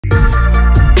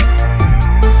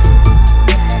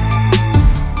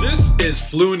is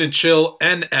Fluent and Chill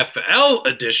NFL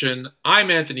edition.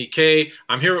 I'm Anthony K.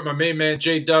 I'm here with my main man,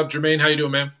 J-Dub. Jermaine, how you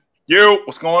doing, man? Yo,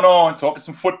 what's going on? Talking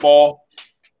some football.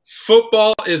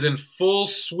 Football is in full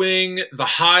swing, the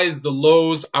highs, the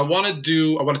lows. I want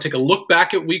to take a look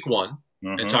back at week one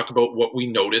and talk about what we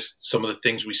noticed, some of the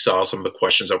things we saw, some of the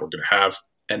questions that we're going to have.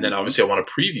 And then obviously I want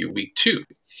to preview week two.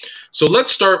 So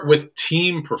let's start with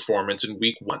team performance in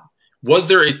week one. Was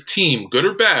there a team, good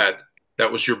or bad, that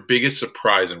was your biggest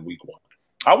surprise in week one?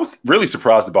 I was really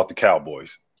surprised about the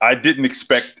Cowboys. I didn't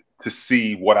expect to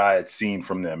see what I had seen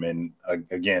from them. And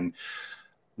again,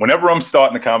 whenever I'm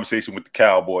starting a conversation with the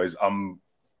Cowboys,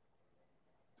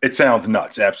 it sounds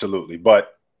nuts, absolutely.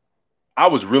 But I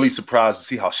was really surprised to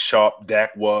see how sharp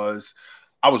Dak was.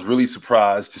 I was really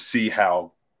surprised to see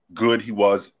how good he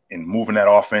was in moving that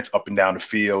offense up and down the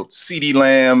field. CeeDee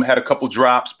Lamb had a couple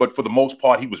drops, but for the most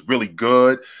part, he was really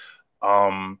good.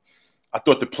 I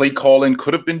thought the play calling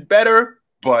could have been better,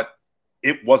 but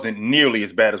it wasn't nearly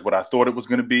as bad as what I thought it was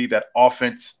going to be. That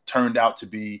offense turned out to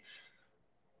be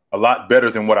a lot better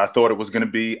than what I thought it was going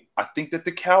to be. I think that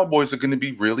the Cowboys are going to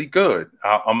be really good.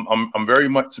 I'm very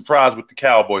much surprised with the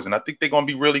Cowboys, and I think they're going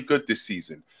to be really good this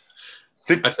season.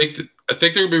 I think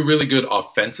they're going to be really good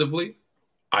offensively.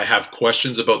 I have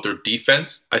questions about their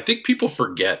defense. I think people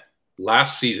forget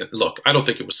last season. Look, I don't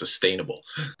think it was sustainable.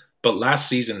 But last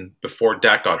season, before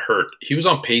Dak got hurt, he was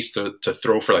on pace to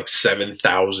throw for like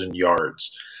 7,000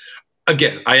 yards.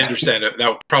 Again, I understand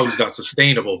that probably is not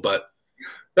sustainable. But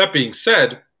that being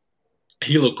said,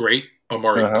 he looked great.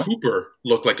 Amari Cooper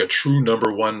looked like a true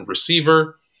number one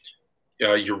receiver.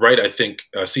 You're right. I think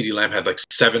CeeDee Lamb had like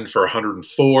 7 for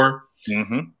 104.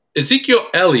 Ezekiel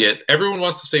Elliott, everyone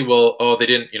wants to say, well, oh, they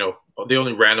didn't, they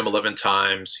only ran him 11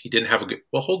 times. He didn't have a good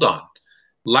 – well, hold on.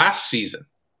 Last season,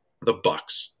 the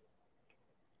Bucs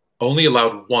only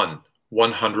allowed one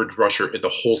 100 rusher in the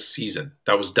whole season.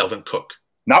 That was Delvin Cook.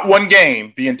 Not one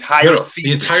game, the entire season.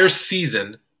 The entire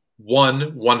season,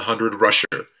 one 100 rusher.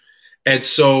 And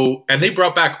they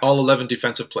brought back all 11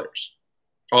 defensive players.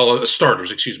 All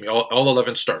starters, excuse me, all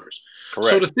 11 starters. Correct.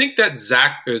 So to think that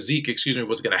Zeke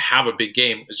was going to have a big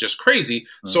game is just crazy.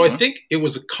 So I think it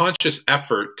was a conscious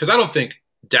effort because I don't think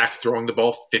Dak throwing the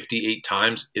ball 58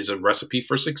 times is a recipe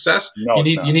for success. No,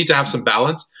 you need to have some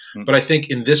balance. But I think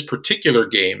in this particular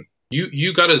game,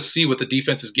 you got to see what the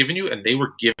defense is giving you, and they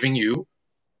were giving you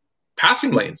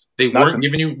passing lanes. They weren't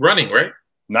giving you running, right?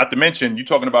 Not to mention, you're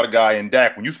talking about a guy in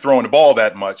Dak. When you're throwing the ball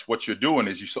that much, what you're doing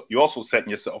is you're also setting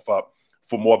yourself up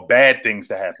for more bad things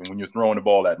to happen when you're throwing the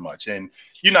ball that much. And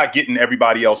you're not getting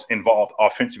everybody else involved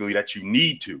offensively that you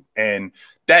need to. And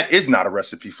that is not a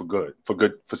recipe for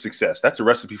success. That's a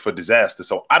recipe for disaster.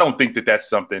 So I don't think that that's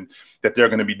something that they're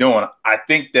going to be doing. I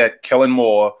think that Kellen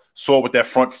Moore saw what that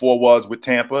front four was with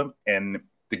Tampa, and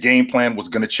the game plan was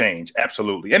going to change.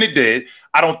 Absolutely. And it did.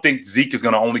 I don't think Zeke is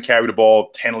going to only carry the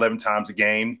ball 10, 11 times a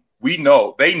game. They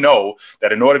know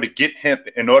that in order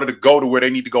to go to where they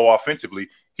need to go offensively,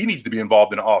 he needs to be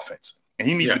involved in the offense, and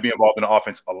he needs to be involved in the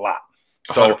offense a lot.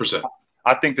 So 100%.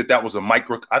 I think that was a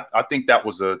micro. I think that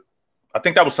was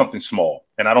something small,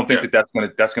 and I don't think that's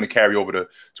gonna carry over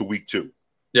to week two.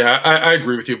 Yeah, I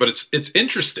agree with you, but it's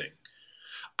interesting.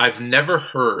 I've never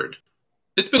heard.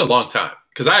 It's been a long time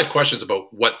because I had questions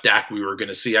about what Dak we were going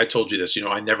to see. I told you this.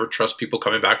 I never trust people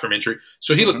coming back from injury.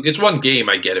 So he looked. It's one game,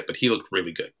 I get it, but he looked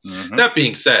really good. That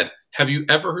being said, have you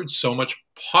ever heard so much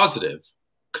positive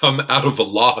come out of a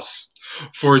loss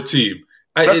for a team?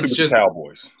 Especially with the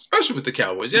Cowboys. Especially with the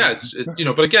Cowboys. Yeah, it's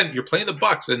but again, you're playing the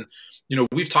Bucs, and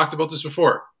we've talked about this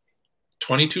before.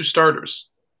 22 starters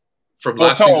from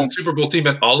last season's Super Bowl team,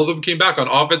 and all of them came back on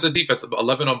offense and defense.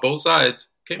 11 on both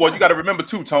sides. You got to remember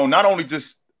too, Tone. Not only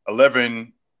just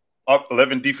 11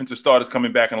 defensive starters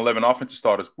coming back and 11 offensive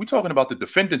starters. We're talking about the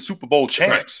defending Super Bowl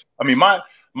champs. Right. I mean,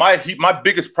 my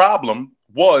biggest problem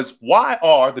was, why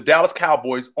are the Dallas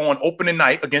Cowboys on opening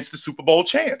night against the Super Bowl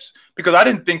champs? Because I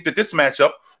didn't think that this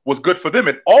matchup was good for them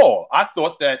at all. I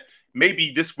thought that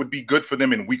maybe this would be good for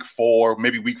them in week 4,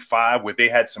 maybe week 5, where they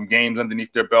had some games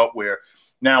underneath their belt where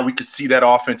now we could see that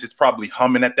offense. It's probably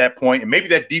humming at that point, and maybe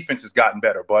that defense has gotten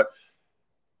better. But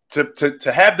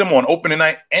to have them on opening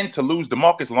night and to lose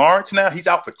DeMarcus Lawrence now, he's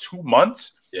out for 2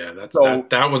 months. Yeah, that's a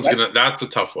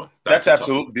tough one. That's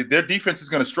absolutely. Their defense is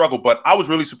going to struggle, but I was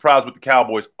really surprised with the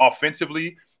Cowboys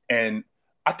offensively, and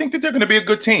I think that they're going to be a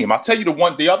good team. I'll tell you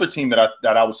the other team that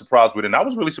I was surprised with, and I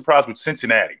was really surprised with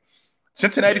Cincinnati.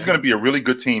 Cincinnati's going to be a really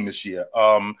good team this year.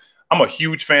 I'm a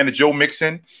huge fan of Joe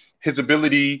Mixon. His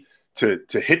ability to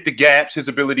hit the gaps, his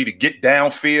ability to get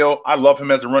downfield. I love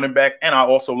him as a running back, and I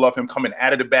also love him coming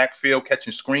out of the backfield,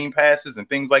 catching screen passes and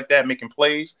things like that, making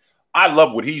plays. I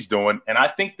love what he's doing. And I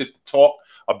think that the talk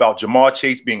about Jamar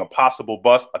Chase being a possible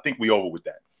bust, I think we over with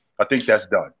that. I think that's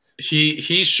done.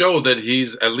 He showed that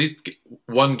he's at least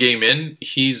one game in.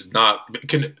 He's not.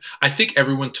 I think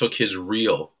everyone took his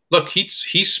real look. He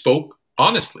spoke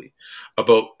honestly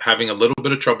about having a little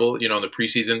bit of trouble, in the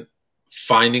preseason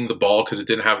finding the ball because it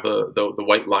didn't have the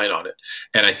white line on it.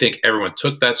 And I think everyone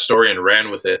took that story and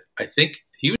ran with it. I think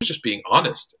he was just being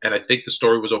honest, and I think the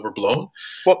story was overblown.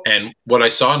 Well, and what I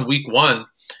saw in week 1.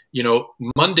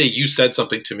 Monday you said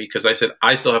something to me because I said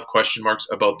I still have question marks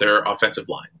about their offensive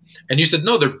line, and you said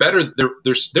no, they're better.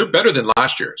 They're better than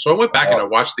last year. So I went back and I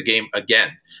watched the game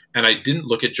again, and I didn't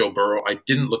look at Joe Burrow. I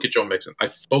didn't look at Joe Mixon. I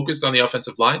focused on the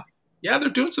offensive line. Yeah, they're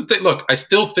doing something. Look, I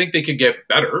still think they could get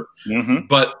better,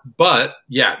 but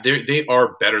yeah, they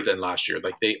are better than last year.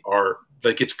 Like they are.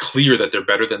 Like it's clear that they're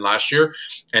better than last year.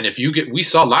 And if we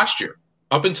saw last year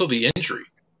up until the injury,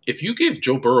 if you give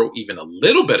Joe Burrow even a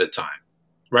little bit of time.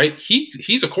 Right,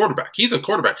 he's a quarterback. He's a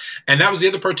quarterback, and that was the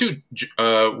other part too.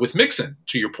 With Mixon,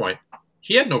 to your point,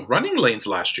 he had no running lanes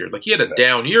last year. Like he had a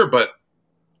down year, but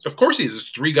of course he's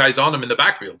 3 guys on him in the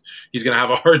backfield. He's going to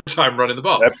have a hard time running the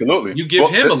ball. Absolutely, you give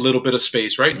him a little bit of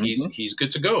space, right? He's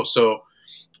good to go. So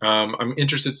I'm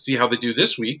interested to see how they do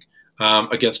this week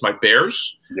against my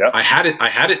Bears. Yeah, I had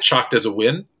it chalked as a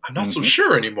win. I'm not so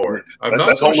sure anymore.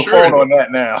 Let's hold the phone on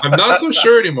that now. I'm not so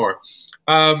sure anymore.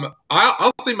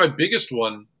 I'll say my biggest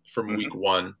one from week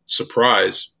 1,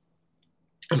 surprise.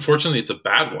 Unfortunately, it's a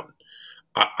bad one.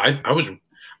 I was,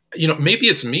 maybe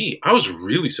it's me. I was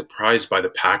really surprised by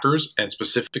the Packers and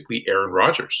specifically Aaron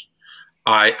Rodgers.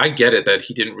 I get it that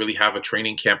he didn't really have a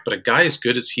training camp, but a guy as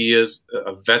good as he is,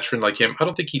 a veteran like him, I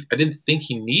didn't think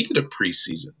he needed a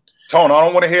preseason. Tone, I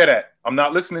don't want to hear that. I'm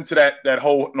not listening to that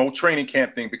whole no training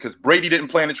camp thing because Brady didn't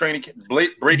play in the training camp.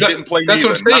 Brady didn't play That's either.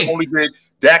 What I'm saying. Not only did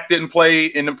Dak didn't play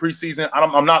in the preseason.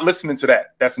 I'm not listening to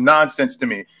that. That's nonsense to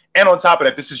me. And on top of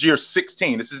that, this is year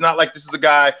 16. This is not like this is a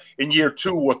guy in year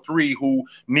 2 or 3 who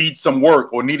needs some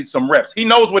work or needed some reps. He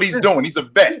knows what he's doing. He's a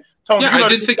vet. Tony, I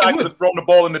didn't think he could have thrown the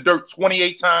ball in the dirt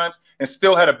 28 times and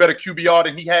still had a better QBR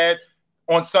than he had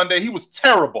on Sunday. He was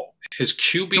terrible. His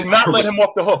QB. Do not let him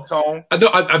off the hook, Tone.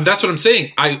 That's what I'm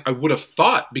saying. I would have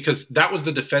thought because that was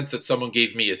the defense that someone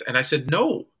gave me and I said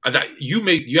no.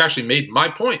 You actually made my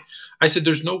point. I said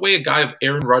there's no way a guy of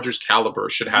Aaron Rodgers' caliber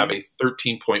should have a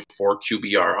 13.4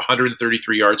 QBR,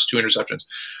 133 yards, 2 interceptions.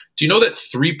 Do you know that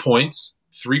 3 points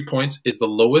is the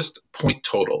lowest point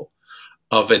total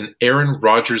of an Aaron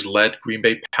Rodgers-led Green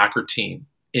Bay Packer team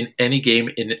in any game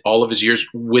in all of his years,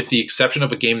 with the exception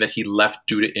of a game that he left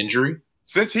due to injury?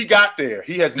 Since he got there,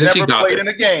 he has never played in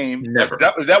a game. Never.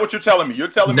 Is that what you're telling me? You're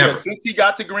telling me that since he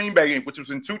got to Green Bay, which was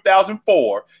in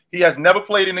 2004, he has never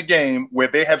played in a game where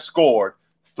they have scored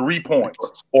 3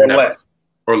 points or less.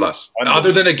 Or less.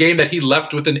 Other than a game that he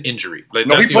left with an injury. Like,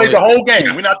 no, he played the whole game.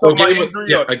 Yeah. We're not talking about injury.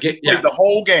 He played the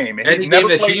whole game. And any game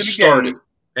that he started,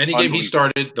 any game he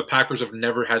started, the Packers have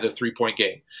never had a 3-point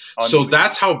game. So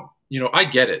that's how... I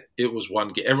get it. It was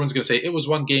one game. Everyone's going to say it was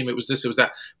one game. It was this, it was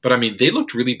that. But, I mean, they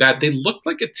looked really bad. They looked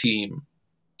like a team.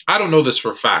 I don't know this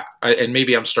for a fact, and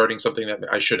maybe I'm starting something that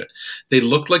I shouldn't. They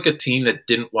looked like a team that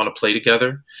didn't want to play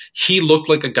together. He looked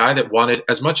like a guy that wanted,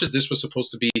 as much as this was supposed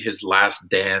to be his last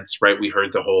dance, right? We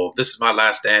heard the whole, this is my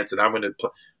last dance, and I'm going to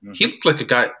play. Mm-hmm. He looked like a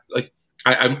guy, like,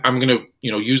 I'm going to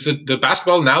use the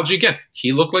basketball analogy again.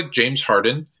 He looked like James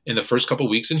Harden in the first couple of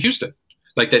weeks in Houston,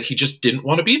 like that he just didn't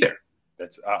want to be there.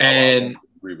 I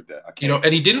agree with that.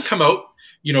 And he didn't come out,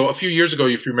 a few years ago,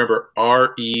 if you remember,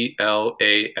 RELAX.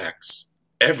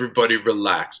 Everybody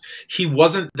relax. He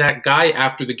wasn't that guy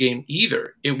after the game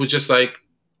either. It was just like,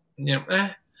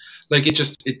 like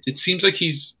it seems like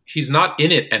he's not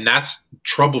in it, and that's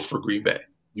trouble for Green Bay.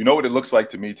 You know what it looks like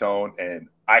to me, Tone, and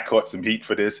I caught some heat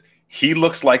for this. He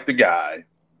looks like the guy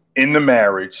in the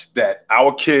marriage that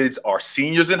our kids are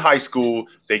seniors in high school.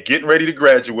 They're getting ready to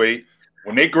graduate.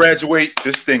 When they graduate,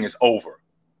 this thing is over.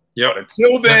 Yep. But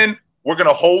until then, we're going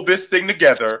to hold this thing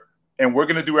together, and we're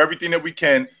going to do everything that we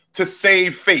can to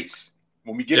save face.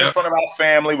 When we get in front of our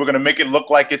family, we're going to make it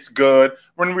look like it's good.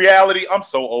 When in reality, I'm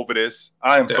so over this.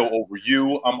 I am so over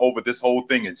you. I'm over this whole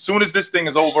thing. And as soon as this thing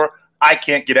is over, I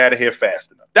can't get out of here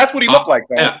fast enough. That's what he looked like.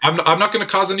 Yeah, I'm not going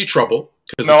to cause any trouble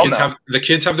because the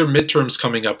kids have their midterms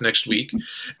coming up next week,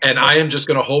 and I am just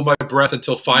going to hold my breath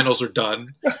until finals are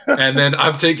done, and then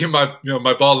I'm taking my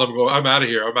my ball and I'm going. I'm out of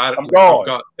here. I'm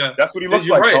gone. Yeah. That's what he looks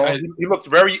like. Right. He looks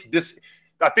very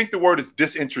I think the word is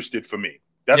disinterested for me.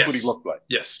 That's what he looked like.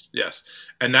 Yes,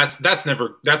 and that's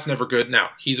never good. Now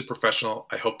he's a professional.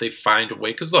 I hope they find a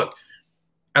way because look,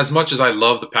 as much as I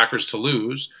love the Packers to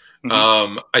lose,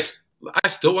 I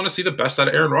still want to see the best out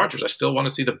of Aaron Rodgers. I still want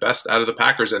to see the best out of the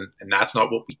Packers, and that's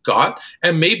not what we got.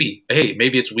 And maybe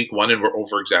it's week one and we're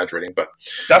over exaggerating. But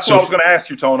that's what I was going to ask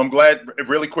you, Tone. I'm glad,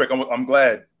 really quick. I'm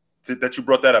glad that you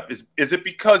brought that up. Is it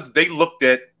because they looked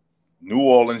at New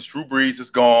Orleans? Drew Brees is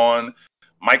gone.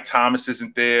 Mike Thomas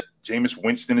isn't there. Jameis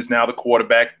Winston is now the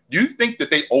quarterback. Do you think that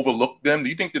they overlooked them? Do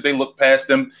you think that they looked past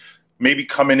them? Maybe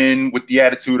coming in with the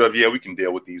attitude of, yeah, we can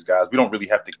deal with these guys. We don't really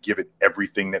have to give it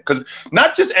everything. Because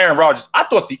not just Aaron Rodgers, I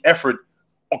thought the effort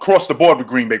across the board with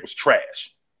Green Bay was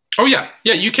trash. Oh, yeah.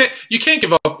 Yeah, you can't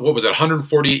give up, what was it,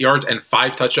 148 yards and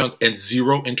 5 touchdowns and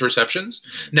 0 interceptions.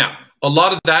 Now, a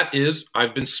lot of that is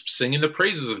I've been singing the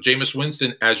praises of Jameis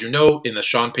Winston, as you know, in the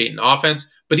Sean Payton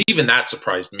offense, but even that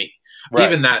surprised me.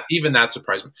 Right. Even that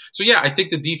surprised me. So yeah, I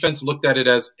think the defense looked at it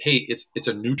as, hey, it's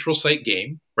a neutral site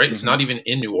game, right? Mm-hmm. It's not even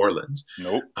in New Orleans.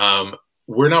 Nope.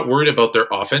 We're not worried about their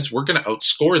offense. We're going to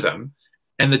outscore them.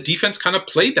 And the defense kind of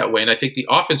played that way. And I think the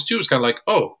offense too was kind of like,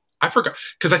 oh, I forgot.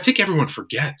 Because I think everyone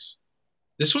forgets.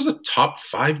 This was a top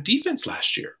 5 defense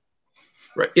last year.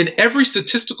 Right? In every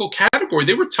statistical category,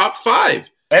 they were top 5.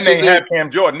 And they had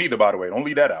Cam Jordan either, by the way. Don't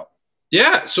leave that out.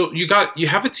 Yeah. So you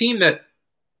have a team that,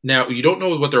 now, you don't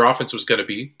know what their offense was going to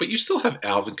be, but you still have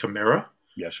Alvin Kamara.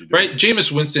 Yes, you do. Right?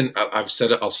 Jameis Winston, I've said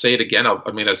it, I'll say it again. I'm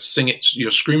going to sing it,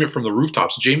 scream it from the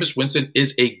rooftops. Jameis Winston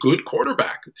is a good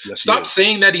quarterback. Yes, Stop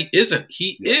saying that he isn't.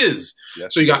 He is.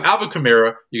 Yes, so you got Alvin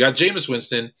Kamara, you got Jameis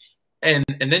Winston, and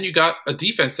then you got a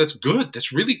defense that's good,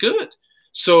 that's really good.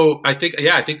 So I think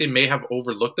they may have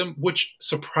overlooked them, which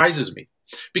surprises me.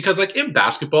 Because like in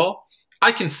basketball,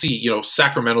 I can see,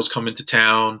 Sacramento's coming to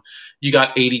town. You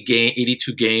got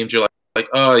 82 games. You're like,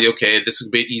 oh, okay, this is going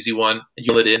to be an easy one.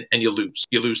 You let it in and you lose.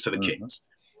 You lose to the Kings.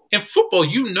 In football,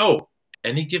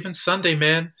 any given Sunday,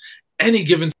 man, any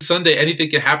given Sunday, anything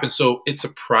can happen. So it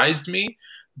surprised me.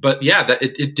 But yeah, that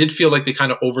it did feel like they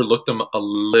kind of overlooked them a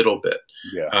little bit.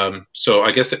 Yeah. So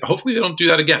I guess hopefully they don't do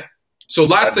that again. So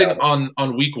last thing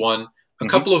on week one,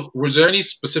 was there any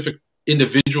specific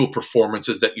individual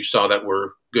performances that you saw that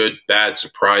were good, bad,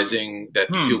 surprising, that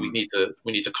you feel we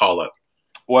need to call up?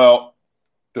 Well,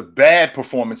 the bad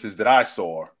performances that I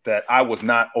saw that I was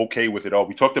not okay with at all.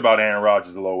 We talked about Aaron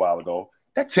Rodgers a little while ago.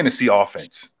 That Tennessee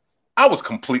offense, I was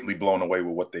completely blown away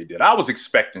with what they did. I was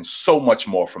expecting so much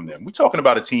more from them. We're talking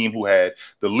about a team who had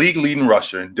the league leading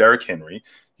rusher in Derrick Henry.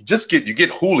 You get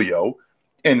Julio,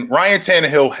 and Ryan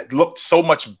Tannehill had looked so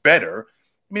much better.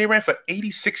 I mean, he ran for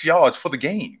 86 yards for the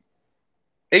game.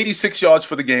 86 yards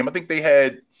for the game. I think they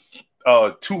had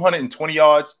 220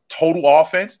 yards total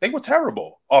offense. They were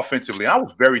terrible offensively. I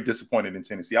was very disappointed in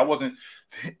Tennessee.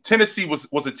 Tennessee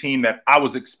was a team that I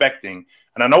was expecting,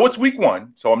 and I know it's week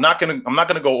one, so I'm not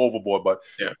gonna go overboard, but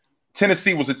yeah.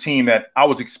 Tennessee was a team that I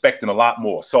was expecting a lot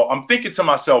more. So I'm thinking to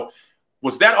myself,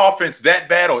 was that offense that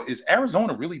bad, or is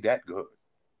Arizona really that good?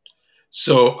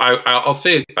 So I'll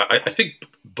say I think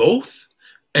both.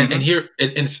 And and here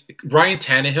and it's Ryan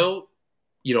Tannehill.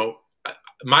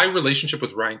 My relationship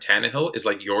with Ryan Tannehill is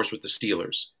like yours with the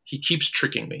Steelers. He keeps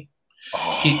tricking me.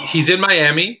 Oh. He's in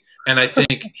Miami, and I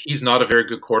think he's not a very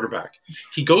good quarterback.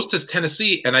 He goes to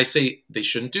Tennessee, and I say, they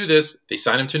shouldn't do this. They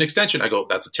sign him to an extension. I go,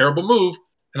 that's a terrible move.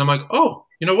 And I'm like, oh,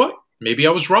 you know what? Maybe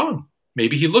I was wrong.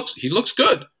 Maybe he looks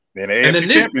good. And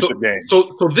then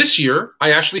so this year,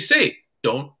 I actually say,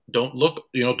 don't overlook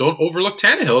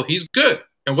Tannehill. He's good.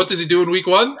 And what does he do in week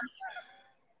one?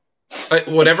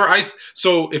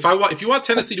 So if you want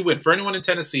Tennessee to win, for anyone in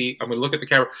Tennessee, I'm going to look at the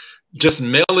camera, just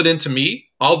mail it in to me.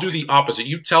 I'll do the opposite.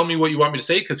 You tell me what you want me to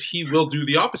say, because he will do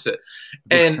the opposite.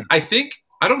 And I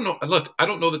don't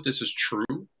know that this is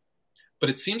true, but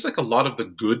it seems like a lot of the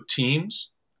good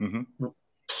teams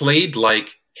played like,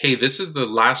 hey, this is the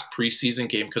last preseason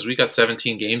game because we got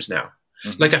 17 games now.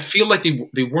 Like, I feel like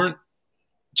they weren't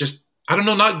just, I don't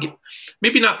know,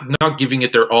 maybe not giving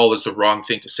it their all is the wrong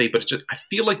thing to say, but it's just, I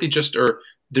feel like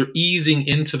they're easing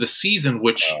into the season,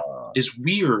 which is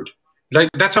weird. Like,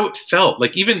 that's how it felt.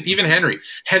 Like, even Henry,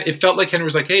 it felt like Henry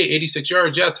was like, hey, 86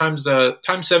 yards, yeah, times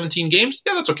 17 games,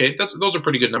 yeah, that's okay. Those are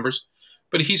pretty good numbers.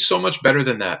 But he's so much better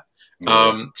than that.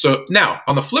 Yeah. So now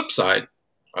on the flip side,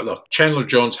 look, Chandler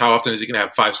Jones, how often is he going to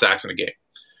have 5 sacks in a game?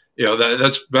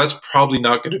 That's probably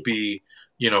not going to be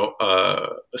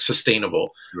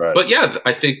sustainable. Right. But yeah,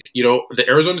 I think, the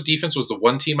Arizona defense was the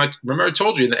one team I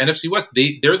told you in the NFC West,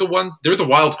 they're the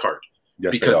wild card.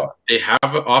 Yes, because they have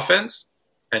an offense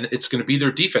and it's going to be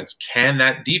their defense. Can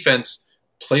that defense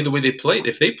play the way they played?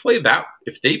 If they play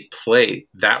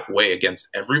that way against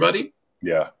everybody,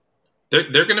 yeah,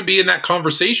 they're going to be in that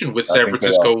conversation with San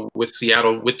Francisco, with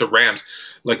Seattle, with the Rams.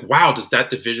 Like, wow, does that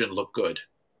division look good?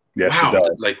 Yes, wow, it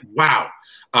does. Like, wow.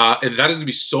 And that is going to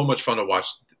be so much fun to watch.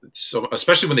 so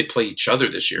especially when they play each other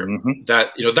this year, Mm-hmm.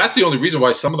 that that's the only reason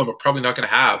why some of them are probably not going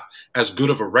to have as good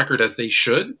of a record as they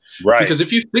should. Right. Because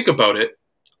if you think about it,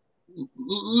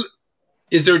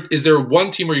 is there one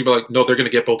team where you'd be like, no, they're going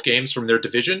to get both games from their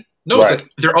division? No, Right. it's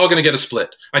like they're all going to get a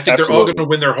split. I think they're all going to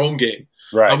win their home game.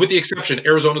 Right. With the exception,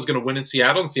 Arizona's going to win in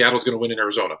Seattle, and Seattle's going to win in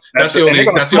Arizona. That's the only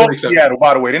exception. Seattle,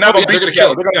 by the way. They're not going to they're going to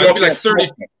kill it. They'll be like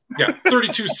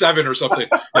 32-7 or something.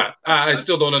 Yeah, I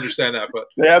still don't understand that, but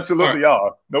they absolutely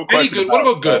are. No question. Any good? What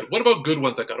about good? What about good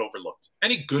ones that got overlooked?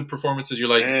 Any good performances you're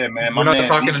like, yeah, man, we're not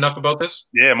talking enough about this?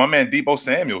 Yeah, my man Deebo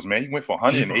Samuels, man, he went for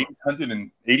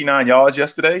 189 yards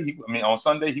yesterday. On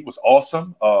Sunday, he was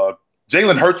awesome.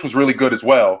 Jalen Hurts was really good as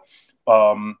well.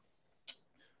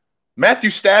 Matthew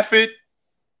Stafford,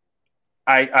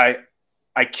 I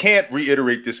can't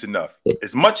reiterate this enough.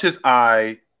 As much as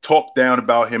I talk down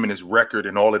about him and his record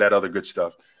and all of that other good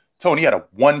stuff, Tony had a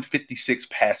 156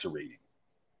 passer rating.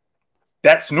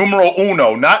 That's numero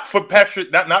uno, not for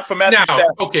Patrick, not for Matthew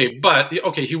Stafford.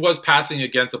 Okay, he was passing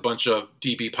against a bunch of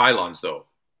DB pylons, though.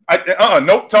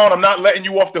 Nope, Tone, I'm not letting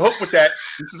you off the hook with that.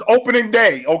 This is opening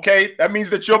day, okay? That means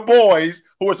that your boys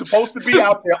who are supposed to be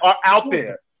out there are out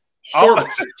there. Horrible.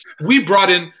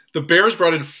 The Bears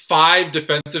brought in 5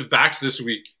 defensive backs this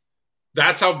week.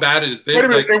 That's how bad it is. Wait a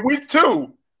minute, in week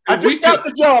 2. I just got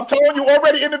the job. Tone, you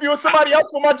already interviewing somebody else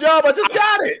for my job. I just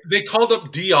got it. They called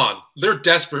up Dion. They're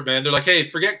desperate, man. They're like, hey,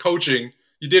 forget coaching.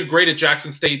 You did great at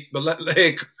Jackson State, but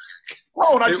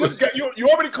Tone, you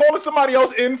already called somebody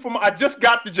else in from. I just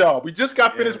got the job. We just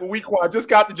got finished with week 1. I just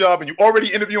got the job, and you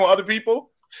already interviewing other people.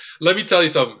 Let me tell you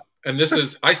something. And this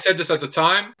is, I said this at the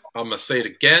time. I'm going to say it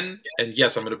again. And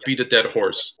yes, I'm going to beat a dead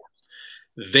horse.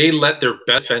 They let their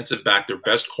best defensive back, their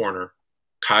best corner,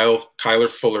 Kyler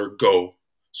Fuller, go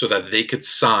so that they could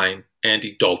sign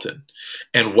Andy Dalton.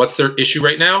 And what's their issue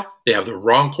right now? They have the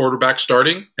wrong quarterback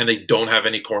starting, and they don't have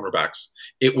any cornerbacks.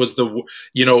 It was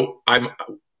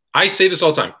I say this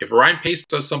all the time. If Ryan Pace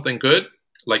does something good,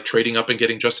 like trading up and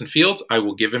getting Justin Fields, I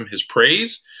will give him his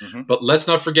praise. Mm-hmm. But let's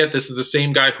not forget, this is the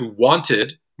same guy who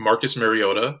wanted Marcus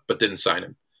Mariota but didn't sign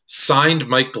him. Signed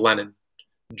Mike Glennon,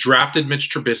 drafted Mitch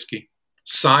Trubisky,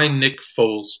 signed Nick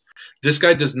Foles. This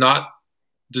guy does not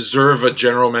deserve a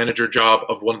general manager job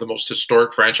of one of the most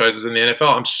historic franchises in the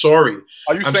NFL. I'm sorry.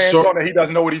 Are you saying, Tone, that he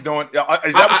doesn't know what he's doing? Is that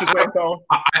what you're saying, Tone?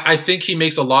 I think he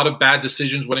makes a lot of bad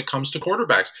decisions when it comes to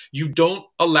quarterbacks. You don't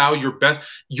allow your best.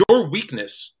 Your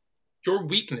weakness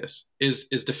is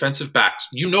defensive backs.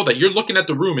 You know that. You're looking at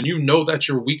the room, and you know that's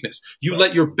your weakness. You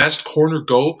let your best corner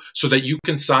go so that you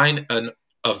can sign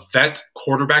a vet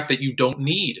quarterback that you don't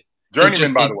need.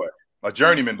 Journeyman, by the way. A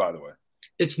journeyman, by the way.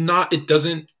 It's not. It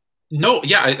doesn't. No,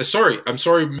 yeah, sorry. I'm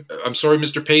sorry,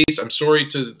 Mr. Pace. I'm sorry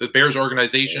to the Bears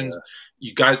organization. Yeah.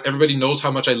 You guys, everybody knows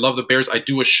how much I love the Bears. I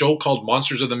do a show called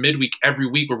Monsters of the Midweek every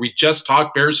week where we just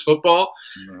talk Bears football.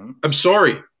 Mm-hmm. I'm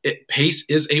sorry. Pace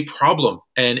is a problem.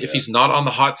 And if he's not on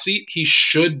the hot seat, he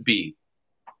should be.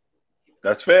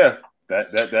 That's fair.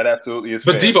 That absolutely is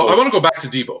fair. But Debo, so, I want to go back to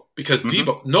Debo because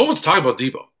Debo, no one's talking about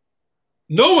Debo.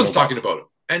 No one's talking about him.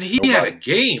 And he had a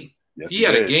game. Yes, he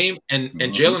had a game, and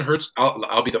Jalen Hurts,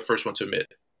 I'll be the first one to admit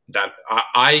that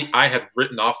I had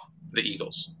written off the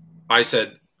Eagles. I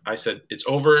said it's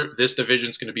over. This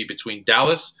division's going to be between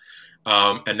Dallas,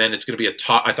 and then it's going to be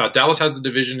I thought Dallas has the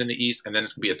division in the East, and then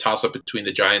it's going to be a toss-up between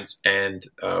the Giants and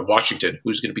Washington,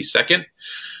 who's going to be second.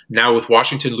 Now with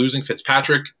Washington losing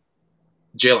Fitzpatrick,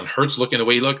 Jalen Hurts looking the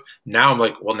way he looked, now I'm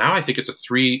like, well, now I think it's a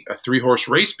three-horse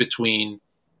race between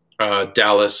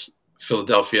Dallas,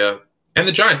 Philadelphia, and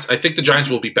the Giants. I think the Giants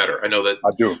will be better. I know that.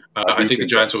 I do. I think the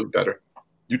Giants will be better.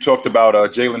 You talked about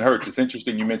Jalen Hurts. It's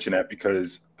interesting you mentioned that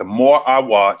because the more I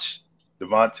watch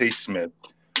Devontae Smith,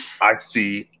 I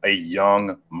see a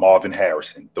young Marvin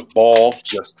Harrison. The ball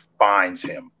just finds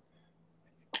him.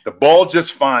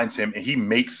 And he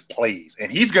makes plays.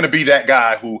 And he's going to be that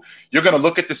guy who you're going to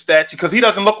look at the stats because he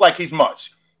doesn't look like he's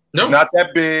much. No. He's not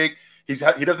that big. He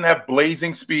doesn't have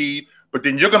blazing speed. But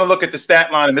then you're going to look at the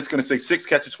stat line, and it's going to say 6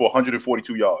 catches for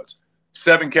 142 yards,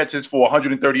 7 catches for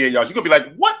 138 yards. You're going to be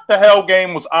like, "What the hell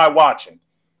game was I watching?"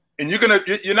 And you're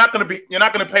not going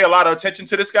to pay a lot of attention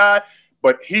to this guy.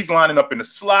 But he's lining up in the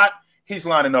slot. He's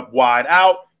lining up wide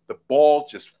out. The ball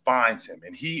just finds him,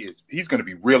 and he's going to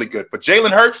be really good. For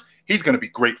Jalen Hurts, he's going to be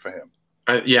great for him.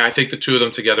 I think the two of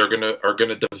them together are going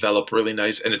to develop really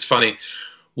nice. And it's funny.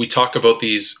 We talk about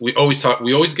these. We're always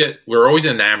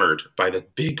enamored by the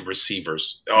big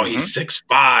receivers. Oh, he's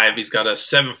 6'5". He's got a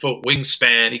 7-foot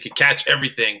wingspan. He could catch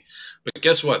everything. But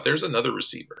guess what? There's another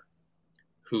receiver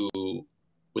who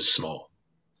was small,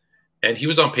 and he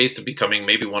was on pace to becoming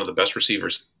maybe one of the best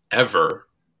receivers ever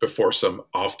before some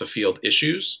off the field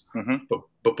issues. Mm-hmm.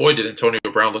 But boy, did Antonio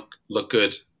Brown look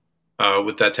good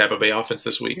with that Tampa Bay offense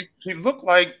this week. He looked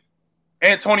like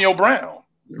Antonio Brown.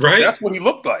 Right? That's what he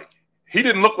looked like. He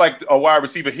didn't look like a wide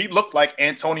receiver. He looked like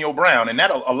Antonio Brown. And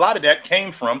that a lot of that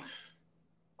came from,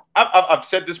 I've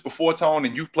said this before, Tone,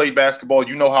 and you've played basketball.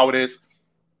 You know how it is.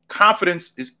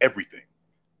 Confidence is everything.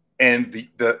 And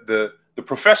the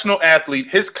professional athlete,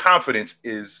 his confidence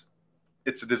is,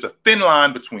 there's a thin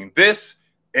line between this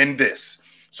and this.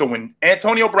 So when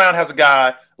Antonio Brown has a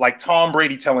guy like Tom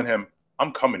Brady telling him,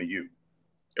 I'm coming to you.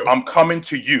 Yep. I'm coming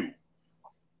to you.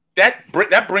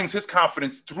 That brings his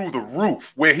confidence through the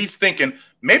roof, where he's thinking,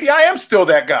 maybe I am still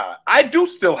that guy. I do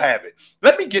still have it.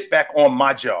 Let me get back on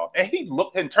my job. And he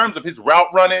looked, in terms of his route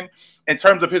running, in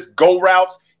terms of his go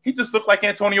routes, he just looked like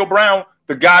Antonio Brown,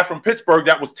 the guy from Pittsburgh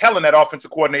that was telling that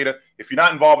offensive coordinator, if you're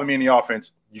not involving me in the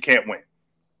offense, you can't win.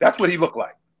 That's what he looked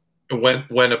like.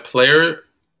 When a player,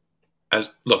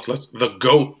 the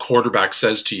GOAT quarterback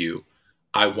says to you,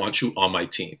 I want you on my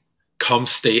team. Come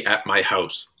stay at my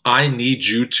house. I need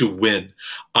you to win.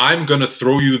 I'm going to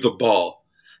throw you the ball.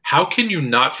 How can you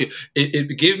not feel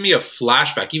it gave me a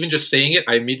flashback. Even just saying it,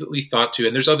 I immediately thought to,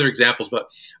 and there's other examples, but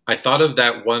I thought of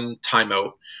that one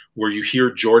timeout where you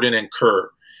hear Jordan and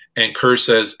Kerr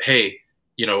says, hey,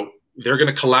 they're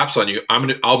going to collapse on you.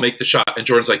 I'll make the shot. And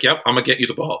Jordan's like, yep, I'm going to get you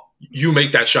the ball. You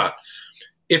make that shot.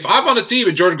 If I'm on a team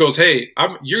and Jordan goes, hey,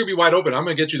 you're going to be wide open. I'm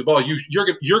going to get you the ball.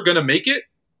 You're going to make it.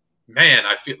 Man,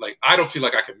 I don't feel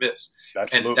like I could miss.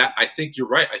 Absolutely. And that, I think you're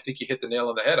right. I think you hit the nail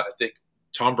on the head. I think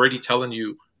Tom Brady telling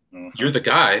you, you're the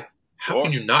guy. How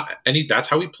can you not? And that's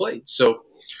how he played. So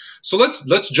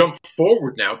let's jump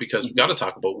forward now, because we've got to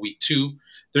talk about week 2.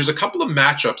 There's a couple of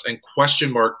matchups and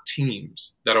question mark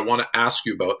teams that I want to ask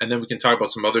you about, and then we can talk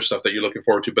about some other stuff that you're looking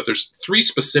forward to. But there's 3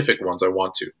 specific ones I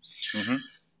want to.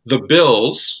 The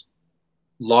Bills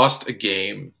lost a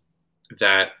game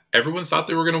that everyone thought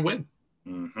they were going to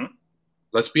win.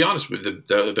 Let's be honest with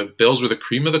the Bills were the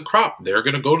cream of the crop. They're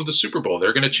going to go to the Super Bowl.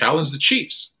 They're going to challenge the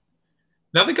Chiefs.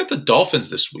 Now they got the Dolphins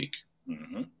this week,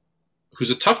 who's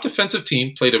a tough defensive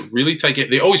team, played a really tight game.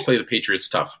 They always play the Patriots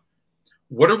tough.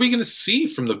 What are we going to see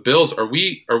from the Bills?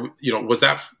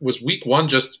 Was week 1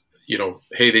 just,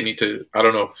 hey, they need to, I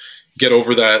don't know, get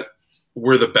over that.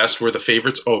 We're the best. We're the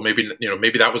favorites. Oh, maybe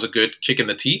that was a good kick in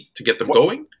the teeth to get them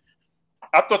going.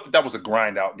 I thought that was a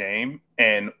grind out game.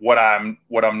 And what I'm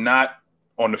not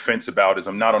on the fence about is,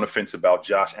 I'm not on the fence about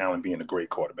Josh Allen being a great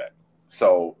quarterback.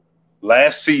 So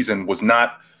last season was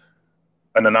not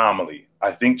an anomaly.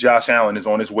 I think Josh Allen is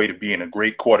on his way to being a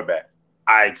great quarterback.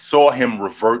 I saw him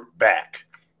revert back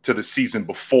to the season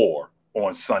before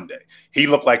on Sunday. He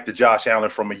looked like the Josh Allen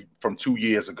from 2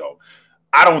 years ago.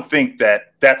 I don't think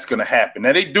that's going to happen.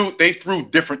 Now they threw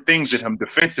different things at him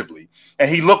defensively, and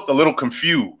he looked a little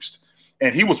confused,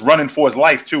 and he was running for his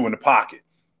life too in the pocket.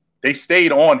 They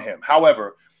stayed on him.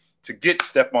 However, to get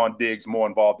Stephon Diggs more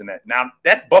involved in that. Now,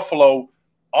 that Buffalo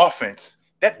offense,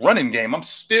 that running game, I'm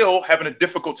still having a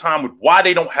difficult time with why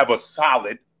they don't have a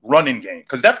solid running game,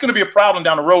 because that's going to be a problem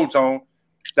down the road, Tone.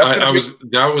 I was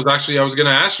going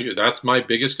to ask you. That's my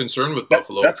biggest concern with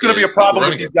Buffalo. That's going to be a problem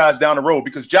with these guys down the road,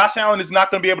 because Josh Allen is not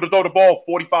going to be able to throw the ball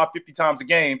 45, 50 times a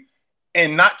game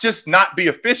and not just not be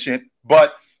efficient,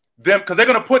 but because they're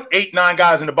going to put 8, 9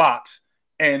 guys in the box,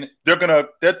 and they're going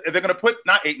to put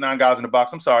not 8, 9 guys in the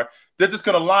box. I'm sorry. They're just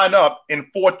going to line up in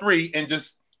 4-3 and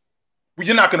just, well,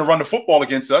 you're not going to run the football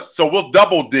against us. So we'll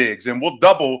double Diggs and we'll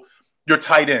double your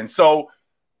tight end. So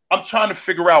I'm trying to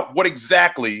figure out what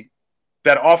exactly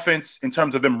that offense, in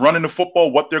terms of them running the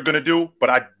football, what they're going to do.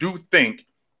 But I do think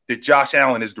that Josh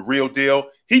Allen is the real deal.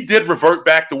 He did revert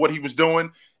back to what he was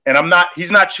doing, and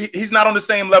he's not on the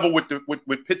same level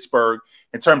with Pittsburgh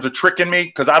in terms of tricking me,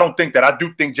 because I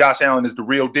do think Josh Allen is the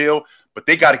real deal. But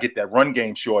they got to get that run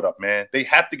game shored up, man. They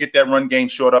have to get that run game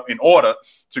shored up in order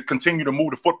to continue to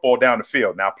move the football down the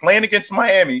field. Now, playing against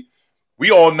Miami, we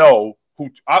all know who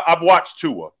I've watched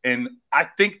Tua, and I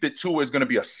think that Tua is going to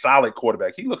be a solid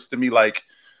quarterback. He looks to me like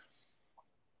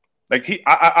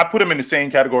I put him in the same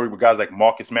category with guys like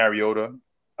Marcus Mariota.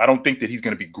 I don't think that he's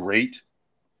going to be great.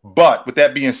 But with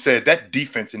that being said, that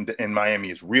defense in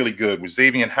Miami is really good. With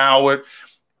Xavier Howard,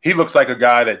 he looks like a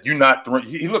guy that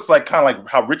he looks like kind of like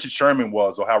how Richard Sherman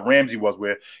was, or how Ramsey was,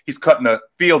 where he's cutting the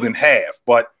field in half.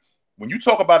 But when you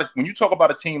talk about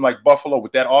a team like Buffalo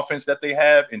with that offense that they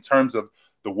have in terms of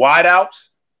the wideouts,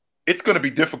 it's going to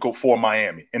be difficult for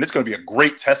Miami, and it's going to be a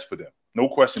great test for them. No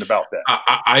question about that.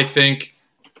 I think,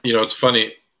 it's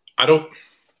funny.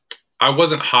 I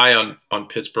wasn't high on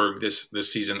Pittsburgh this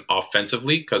season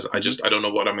offensively, because I don't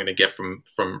know what I'm going to get from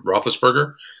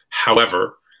Roethlisberger.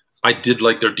 However, I did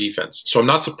like their defense, so I'm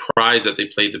not surprised that they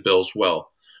played the Bills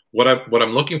well. what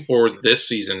I'm looking for this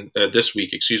season, this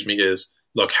week, excuse me, is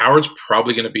look, Howard's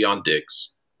probably going to be on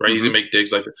Diggs, right? Mm-hmm. He's going to make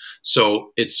Diggs like that.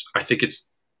 So I think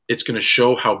it's going to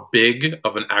show how big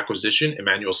of an acquisition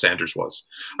Emmanuel Sanders was.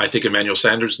 I think Emmanuel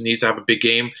Sanders needs to have a big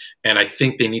game, and I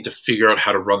think they need to figure out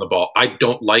how to run the ball. I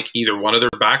don't like either one of their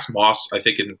backs, Moss, I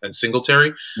think, and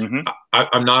Singletary. Mm-hmm.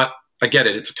 I'm not. I get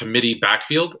it. It's a committee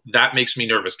backfield. That makes me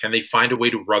nervous. Can they find a way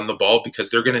to run the ball?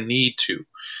 Because they're going to need to.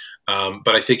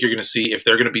 But I think you're going to see if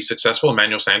they're going to be successful,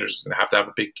 Emmanuel Sanders is going to have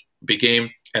a big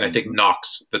game. And I think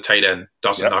Knox, the tight end,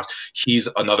 Dawson Knox, he's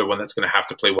another one that's going to have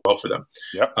to play well for them.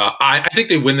 Yep. I think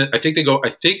they win. I think they go. I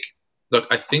think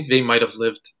they might have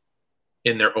lived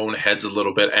in their own heads a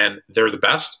little bit, and they're the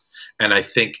best. And I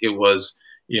think it was,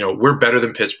 we're better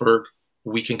than Pittsburgh.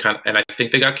 We can kind of, and I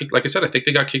think they got kicked. Like I said, I think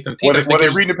they got kicked in the team. Were they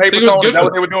reading the paper? Is that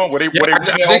what they were doing?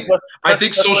 I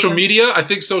think social media. I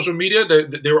think social media.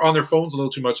 They were on their phones a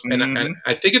little too much, and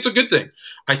I think it's a good thing.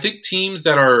 I think teams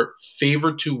that are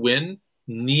favored to win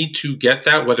need to get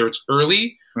that, whether it's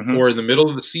early or in the middle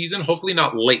of the season. Hopefully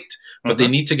not late, but they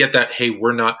need to get that. Hey,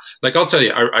 we're not like I'll tell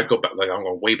you. I go back. Like I'm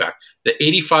going way back. The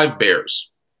 '85 Bears,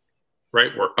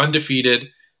 right? Were undefeated.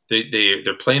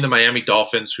 They're playing the Miami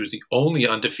Dolphins, who's the only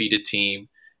undefeated team.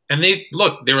 And they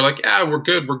were like, we're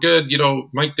good.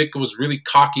 Mike Ditka was really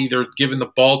cocky. They're giving the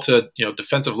ball to,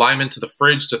 defensive linemen to the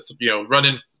fridge to, run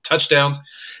in touchdowns.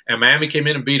 And Miami came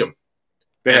in and beat them.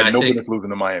 They had no business losing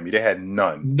to Miami. They had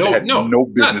none. No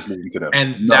business losing to them.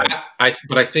 And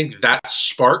but I think that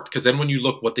sparked, because then when you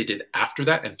look what they did after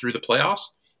that and through the playoffs,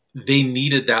 they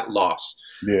needed that loss.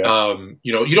 Yeah.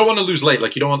 You don't want to lose late.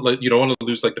 Like you don't want to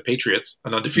lose like the Patriots,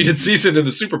 an undefeated season in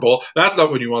the Super Bowl. That's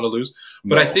not when you want to lose.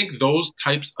 But I think those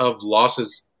types of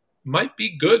losses might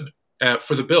be good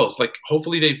for the Bills. Like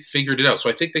hopefully they figured it out. So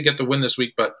I think they get the win this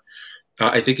week. But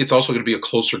I think it's also going to be a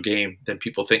closer game than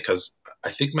people think, because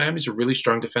I think Miami's a really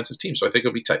strong defensive team. So I think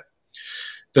it'll be tight.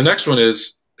 The next one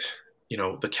is,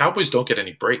 the Cowboys don't get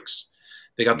any breaks.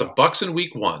 They got the Bucs in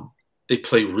week 1. They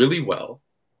play really well.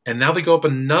 And now they go up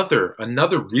another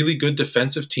really good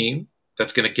defensive team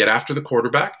that's going to get after the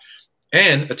quarterback,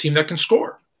 and a team that can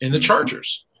score in the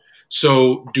Chargers.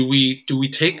 So do we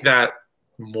take that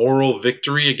moral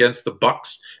victory against the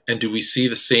Bucs, and do we see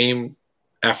the same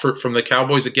effort from the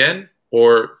Cowboys again,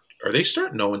 or are they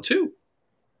starting 0-2?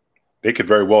 They could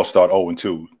very well start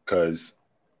 0-2 because,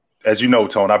 as you know,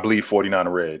 Tone, I bleed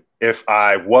 49er red. If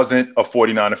I wasn't a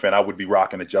 49er fan, I would be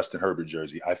rocking a Justin Herbert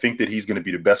jersey. I think that he's going to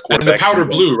be the best quarterback. And the powder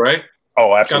blue, right?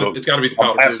 Oh, absolutely. It's got to be the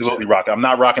powder blue. Absolutely rocking. I'm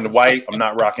not rocking the white. I'm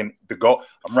not rocking the gold.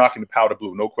 I'm rocking the powder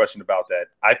blue. No question about that.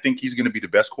 I think he's going to be the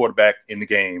best quarterback in the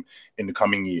game in the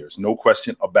coming years. No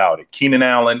question about it. Keenan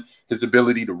Allen, his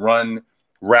ability to run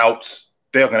routes,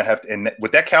 they're going to have to, and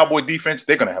with that Cowboy defense,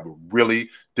 they're going to have a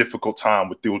really difficult time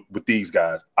with these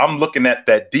guys. I'm looking at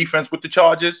that defense with the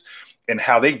Chargers and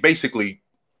how they basically,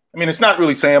 it's not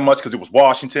really saying much because it was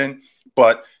Washington,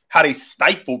 but how they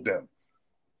stifled them.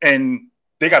 And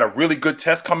they got a really good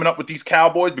test coming up with these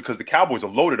Cowboys, because the Cowboys are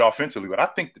loaded offensively. But I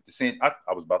think that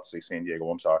I was about to say San Diego.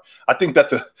 I'm sorry. I think that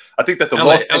the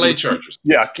LA Chargers.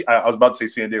 Yeah, I was about to say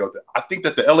San Diego. I think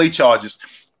that the LA Chargers,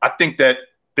 I think that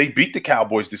they beat the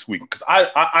Cowboys this week, because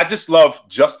I just love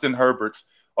Justin Herbert's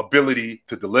ability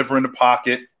to deliver in the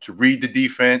pocket, to read the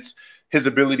defense, his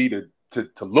ability to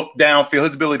look downfield,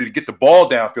 his ability to get the ball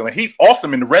downfield. And he's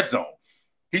awesome in the red zone.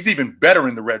 He's even better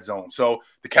in the red zone. So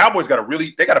the Cowboys got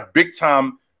a big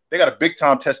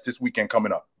time test this weekend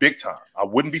coming up. Big time. I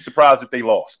wouldn't be surprised if they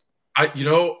lost.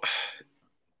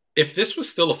 If this was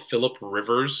still a Phillip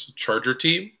Rivers Charger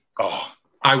team,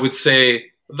 I would say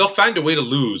they'll find a way to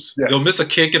lose. Yes. They'll miss a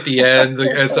kick at the end.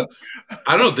 So,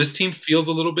 I don't know. This team feels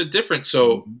a little bit different.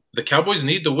 So the Cowboys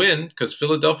need the win because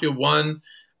Philadelphia won.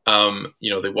 They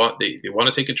want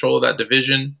to take control of that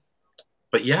division.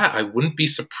 But yeah, I wouldn't be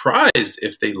surprised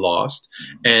if they lost.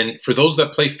 And for those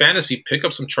that play fantasy, pick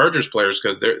up some Chargers players,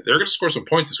 because they're going to score some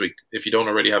points this week if you don't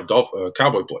already have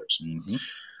Cowboy players.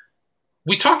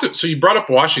 So you brought up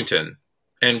Washington,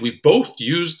 and we've both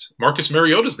used Marcus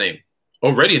Mariota's name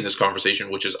already in this conversation,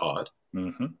 which is odd.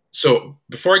 So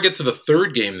before I get to the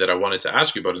third game that I wanted to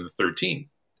ask you about in the third team,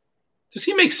 does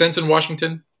he make sense in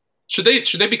Washington? Should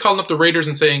they be calling up the Raiders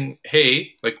and saying,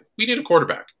 hey, like, we need a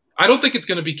quarterback? I don't think it's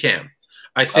going to be Cam.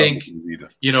 I think,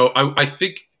 I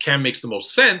think Cam makes the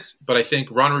most sense, but I think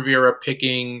Ron Rivera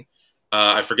picking,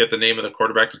 I forget the name of the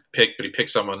quarterback he picked, but he picked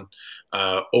someone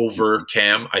over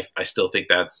Cam. I still think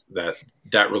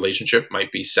that relationship might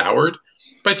be soured.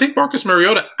 But I think Marcus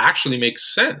Mariota actually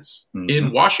makes sense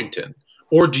in Washington.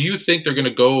 Or do you think they're going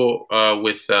to go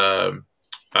with Taylor?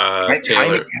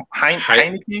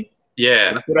 Heineke? Yeah.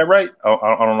 Did I say that right? I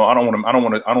don't know. I don't want to. I don't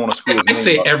want to. I don't want to screw his I name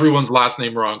say up. everyone's last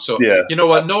name wrong. So Yeah. you know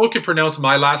what? No one can pronounce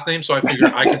my last name, so I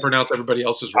figured I can pronounce everybody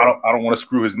else's wrong. I don't want to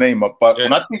screw his name up. But Yeah.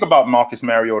 when I think about Marcus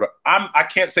Mariota, I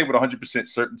can't say with 100%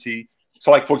 certainty.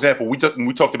 So, like for example, we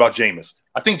talked about Jameis.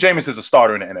 I think Jameis is a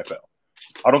starter in the NFL.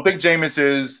 I don't think Jameis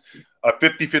is a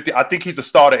 50-50. I think he's a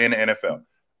starter in the NFL.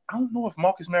 I don't know if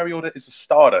Marcus Mariota is a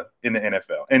starter in the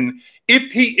NFL. And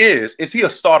if he is he a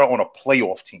starter on a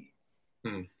playoff team?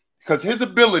 Because his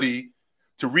ability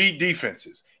to read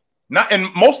defenses,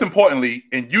 and most importantly,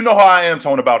 and you know how I am,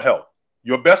 Tone, about health.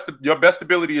 Your best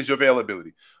ability is your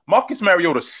availability. Marcus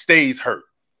Mariota stays hurt.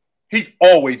 He's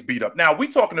always beat up. Now, we're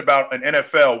talking about an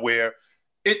NFL where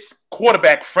it's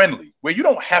quarterback friendly, where you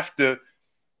don't have to,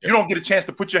 you don't get a chance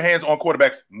to put your hands on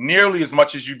quarterbacks nearly as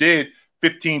much as you did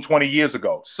 15, 20 years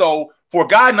ago. So for a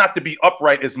guy not to be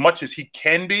upright as much as he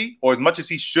can be or as much as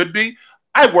he should be,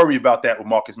 I worry about that with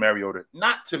Marcus Mariota,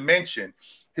 not to mention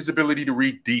his ability to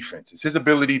read defenses, his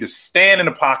ability to stand in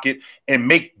the pocket and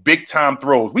make big-time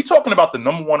throws. We're talking about the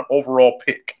 #1 overall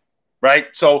pick, right?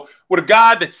 So with a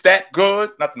guy that's that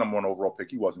good, not the #1 overall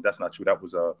pick, he wasn't. That's not true. That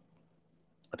was, I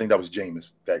think that was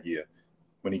Jameis that year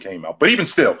when he came out. But even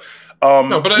still.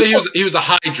 No, but he was a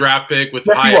high draft pick with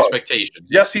high expectations.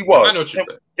 Yes, he was. I know what you're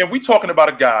saying. And we're talking about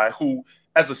a guy who,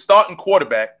 as a starting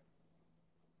quarterback,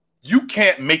 you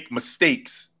can't make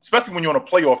mistakes, especially when you're on a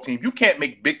playoff team. You can't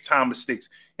make big-time mistakes.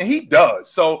 And he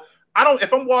does. So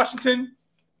if I'm Washington,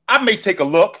 I may take a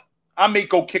look. I may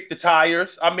go kick the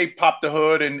tires. I may pop the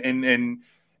hood and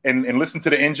listen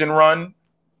to the engine run.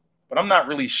 But I'm not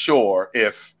really sure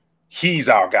if he's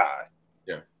our guy.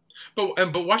 Yeah.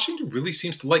 But Washington really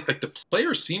seems to like the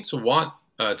players seem to want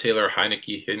Taylor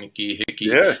Hickey.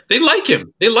 Yeah. They like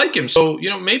him. So,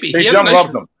 maybe Chase Young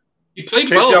loves him. He played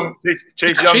Chase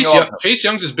well. Chase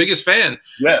Young's his biggest fan.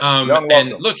 Yeah,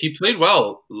 and look, he played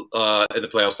well in the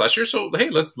playoffs last year. So hey,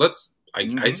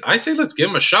 I say let's give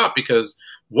him a shot, because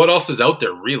what else is out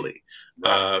there really?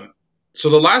 Right. So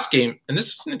the last game, and this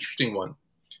is an interesting one,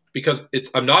 because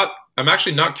I'm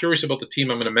actually not curious about the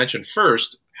team I'm going to mention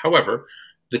first. However,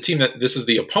 the team this is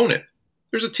the opponent.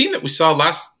 There's a team that we saw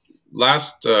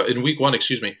in week 1,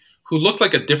 who looked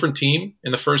like a different team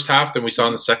in the first half than we saw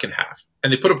in the second half.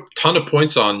 And they put a ton of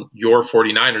points on your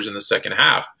 49ers in the second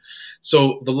half.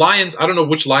 So the Lions, I don't know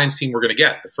which Lions team we're going to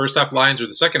get, the first half Lions or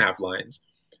the second half Lions,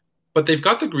 but they've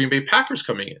got the Green Bay Packers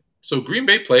coming in. So Green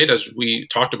Bay played, as we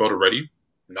talked about already,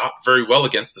 not very well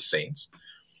against the Saints.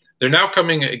 They're now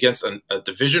coming against a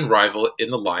division rival in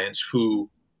the Lions who,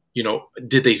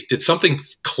 did something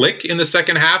click in the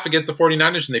second half against the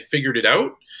 49ers and they figured it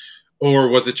out? Or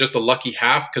was it just a lucky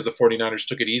half because the 49ers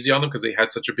took it easy on them because they had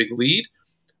such a big lead?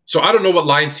 So I don't know what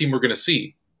Lions team we're going to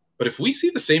see. But if we see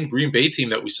the same Green Bay team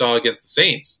that we saw against the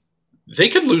Saints, they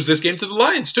could lose this game to the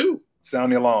Lions too.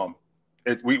 Sound the alarm.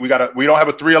 We don't have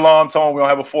a 3-alarm, Tone. We don't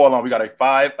have a 4-alarm. We got a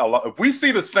 5-alarm. If we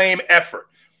see the same effort,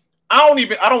 I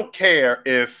don't care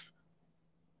if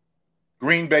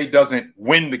Green Bay doesn't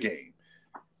win the game.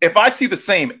 If I see the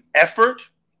same effort,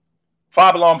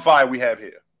 5-alarm fire we have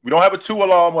here. We don't have a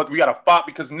 2-alarm. We got a 5,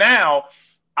 because now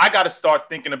I got to start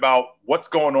thinking about what's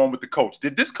going on with the coach.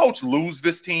 Did this coach lose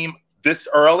this team this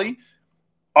early?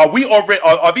 Are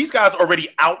these guys already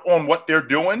out on what they're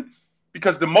doing?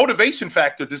 Because the motivation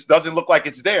factor just doesn't look like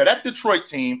it's there. That Detroit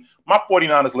team, my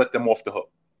 49ers let them off the hook.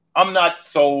 I'm not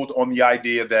sold on the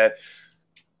idea that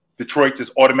Detroit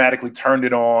just automatically turned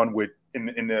it on with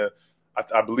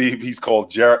I believe he's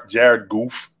called Jared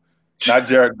Goof. Not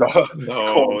Jared Goff.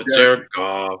 No, Jared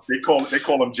Goff. They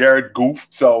call him Jared Goof.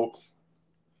 So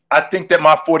I think that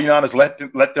my 49ers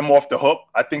let them off the hook.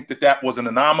 I think that was an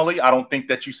anomaly. I don't think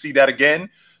that you see that again.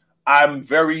 I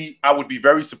would be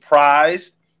very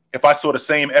surprised if I saw the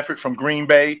same effort from Green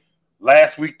Bay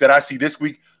last week that I see this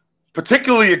week,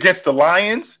 particularly against the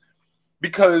Lions,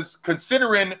 because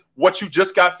considering what you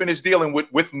just got finished dealing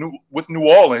with New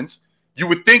Orleans, you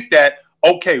would think that,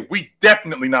 okay, we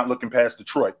definitely not looking past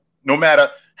Detroit. No matter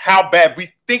how bad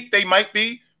we think they might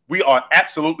be, we are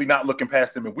absolutely not looking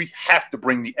past them, and we have to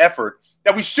bring the effort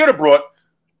that we should have brought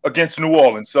against New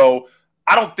Orleans. So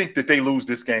I don't think that they lose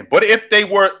this game. But if they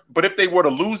were to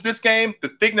lose this game, the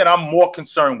thing that I'm more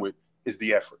concerned with is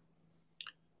the effort.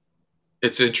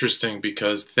 It's interesting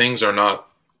because things are not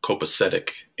copacetic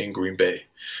in Green Bay,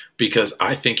 because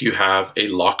I think you have a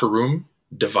locker room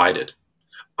divided.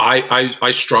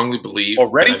 I strongly believe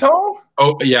already, Tom.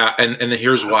 Oh yeah, and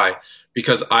here's why.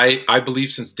 Because I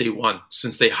believe since day one,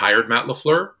 since they hired Matt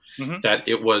LaFleur, that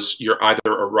it was you're either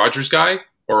a Rodgers guy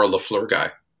or a LaFleur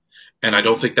guy. And I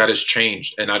don't think that has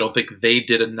changed. And I don't think they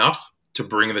did enough to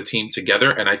bring the team together.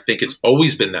 And I think it's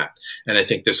always been that. And I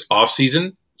think this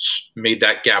offseason made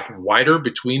that gap wider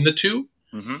between the two.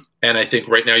 Mm-hmm. And I think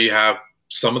right now you have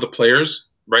some of the players,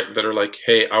 right, that are like,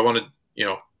 hey, I want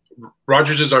to,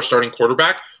 Rodgers is our starting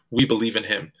quarterback. We believe in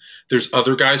him. There's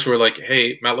other guys who are like,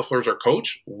 hey, Matt LaFleur's our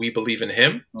coach. We believe in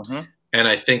him. Mm-hmm. And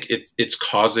I think it's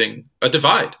causing a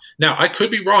divide. Now, I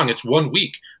could be wrong. It's 1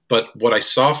 week. But what I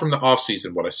saw from the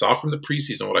offseason, what I saw from the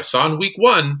preseason, what I saw in week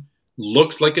 1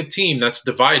 looks like a team that's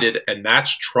divided, and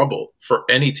that's trouble for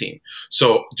any team.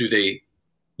 So do they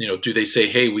say,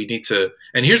 hey, we need to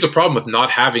 – and here's the problem with not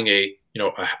having a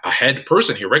head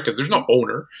person here, right? Because there's no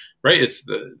owner, right? It's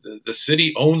the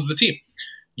city owns the team.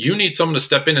 You need someone to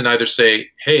step in and either say,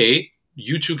 hey,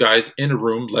 you two guys in a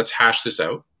room, let's hash this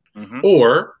out. Mm-hmm.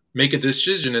 Or make a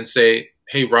decision and say,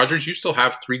 hey, Rodgers, you still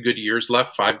have 3 good years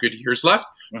left, 5 good years left.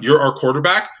 Mm-hmm. You're our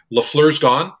quarterback. LaFleur's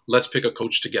gone. Let's pick a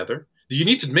coach together. You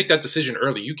need to make that decision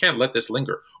early. You can't let this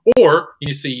linger. Or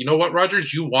you say, you know what,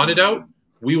 Rodgers, you wanted out.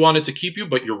 We wanted to keep you,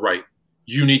 but you're right.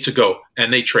 You need to go.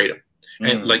 And they trade him.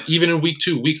 And like even in week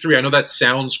 2, week 3, I know that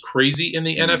sounds crazy in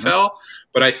the NFL,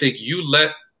 but I think you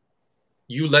let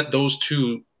those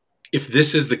two, if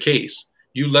this is the case,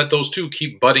 you let those two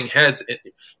keep butting heads.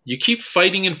 You keep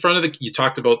fighting in front of you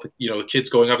talked about the kids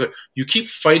going after. You keep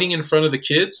fighting in front of the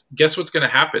kids. Guess what's going to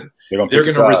happen? They're going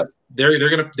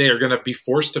to be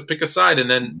forced to pick a side,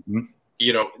 and then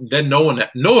then no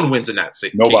one wins in that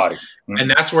case. Nobody.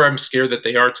 And that's where I'm scared that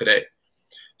they are today.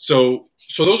 So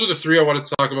those are the 3 I want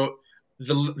to talk about.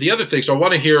 The other thing, so I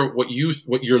want to hear what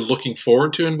you're looking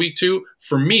forward to in week 2.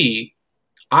 For me,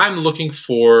 I'm looking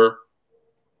for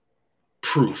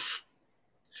proof.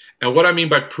 And what I mean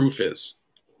by proof is,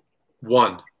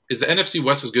 1, is the NFC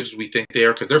West as good as we think they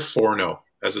are? Because they're 4-0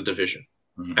 as a division.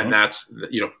 Mm-hmm. And that's,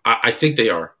 I think they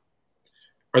are.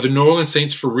 Are the New Orleans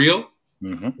Saints for real?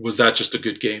 Mm-hmm. Was that just a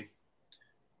good game?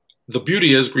 The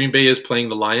beauty is Green Bay is playing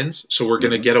the Lions, so we're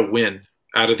going to get a win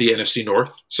out of the NFC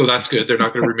North. So that's good. They're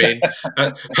not going to remain.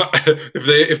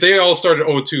 If they all started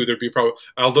 0-2, there'd be a problem.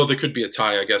 Although there could be a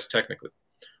tie, I guess, technically.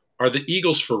 Are the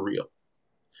Eagles for real?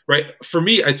 Right? For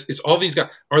me, it's all these guys.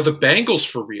 Are the Bengals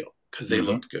for real? Because they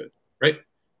looked good, right?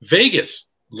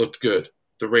 Vegas looked good,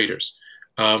 the Raiders.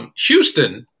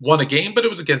 Houston won a game, but it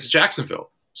was against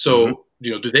Jacksonville. So,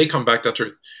 do they come back down to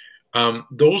earth?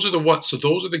 Those are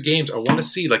the games I want to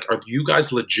see. Like, are you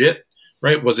guys legit?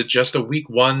 Right? Was it just a week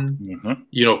 1,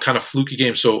 kind of fluky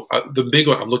game? So the big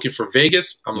one, I'm looking for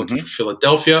Vegas. I'm looking for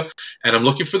Philadelphia. And I'm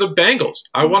looking for the Bengals.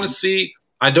 I want to see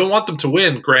 – I don't want them to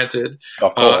win, granted.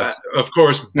 Of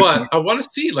course. But I want to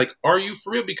see, like, are you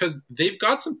for real? Because they've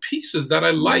got some pieces that I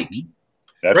like.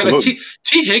 Right? Like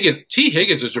T.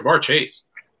 Higgins is Jamar Chase.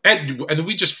 And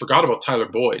we just forgot about Tyler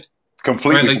Boyd.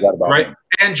 Completely forgot about him.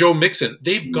 And Joe Mixon.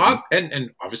 They've got – and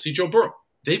obviously Joe Burrow.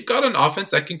 They've got an offense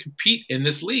that can compete in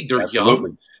this league. They're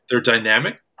young, they're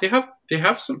dynamic. They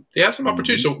have some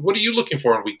opportunities. So what are you looking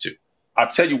for in week 2? I'll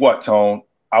tell you what, Tone.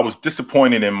 I was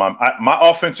disappointed in my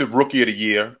offensive rookie of the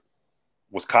year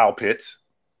was Kyle Pitts.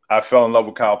 I fell in love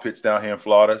with Kyle Pitts down here in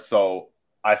Florida. So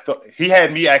I thought he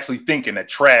had me actually thinking that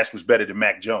Trash was better than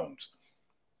Mac Jones.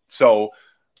 So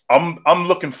I'm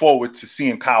looking forward to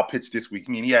seeing Kyle Pitts this week.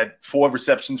 I mean, he had 4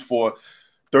 receptions for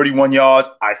 31 yards.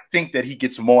 I think that he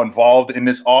gets more involved in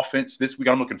this offense this week.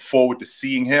 I'm looking forward to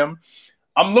seeing him.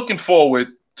 I'm looking forward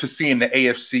to seeing the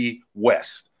AFC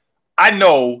West. I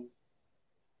know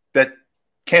that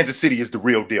Kansas City is the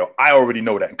real deal. I already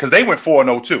know that because they went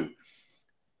 4-0 too.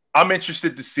 I'm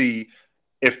interested to see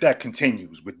if that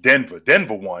continues with Denver.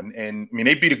 Denver won, and I mean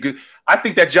they beat a good. I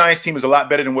think that Giants team is a lot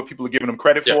better than what people are giving them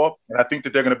credit for, and I think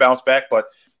that they're going to bounce back. But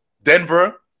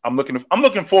Denver. I'm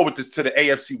looking forward to the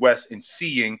AFC West and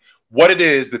seeing what it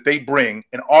is that they bring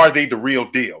and are they the real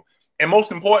deal? And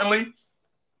most importantly,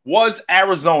 was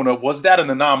that an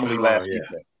anomaly last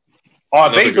weekend?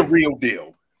 Are they the real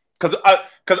deal?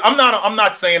 Because I'm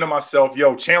not saying to myself,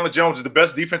 yo, Chandler Jones is the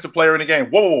best defensive player in the game.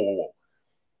 Whoa.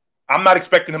 I'm not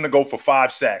expecting him to go for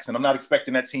 5 sacks, and I'm not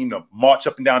expecting that team to march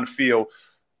up and down the field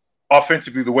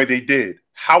offensively the way they did.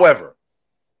 However,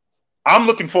 I'm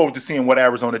looking forward to seeing what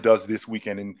Arizona does this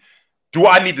weekend. And do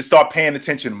I need to start paying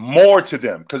attention more to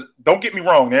them? Because don't get me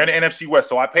wrong, they're in the NFC West,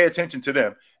 so I pay attention to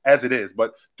them as it is.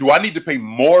 But do I need to pay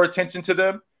more attention to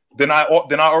them than I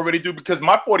already do? Because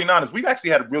my 49ers, we've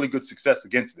actually had really good success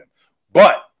against them.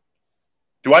 But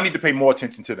do I need to pay more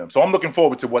attention to them? So I'm looking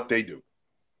forward to what they do.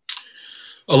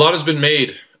 A lot has been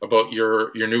made about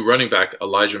your new running back,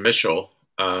 Elijah Mitchell.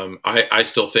 I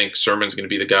still think Sermon's going to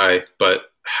be the guy, but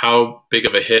how big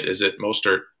of a hit is it,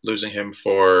 Mostert, losing him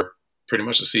for pretty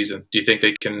much the season? Do you think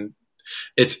they can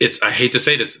 – I hate to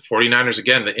say it, it's 49ers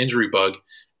again. The injury bug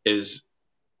is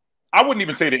 – I wouldn't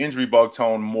even say the injury bug,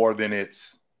 Tone, more than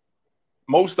it's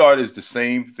Mostert is the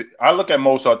same. I look at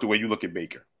Mostert the way you look at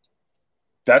Baker.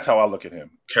 That's how I look at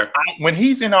him. Okay. When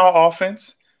he's in our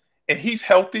offense and he's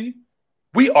healthy,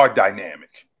 we are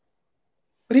dynamic.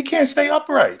 But he can't stay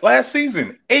upright. Last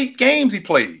season, 8 games he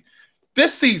played.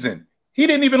 This season, he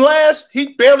didn't even last.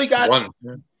 He barely got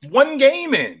one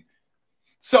game in.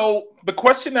 So the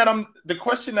question that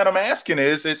I'm asking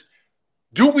is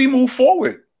do we move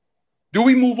forward? Do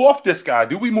we move off this guy?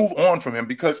 Do we move on from him?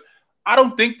 Because I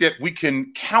don't think that we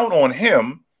can count on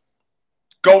him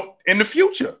go in the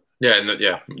future. Yeah,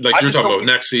 like you're talking about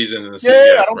next season. And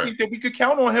I don't think that we could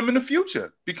count on him in the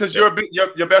future because your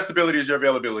best ability is your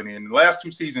availability. In the last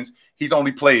 2 seasons, he's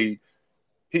only played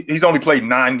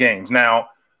 9 games. Now,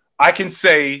 I can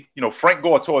say, Frank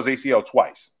Gore tore his ACL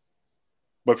twice,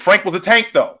 but Frank was a tank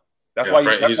though. That's why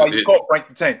you call Frank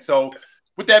the tank. So,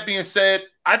 with that being said,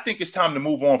 I think it's time to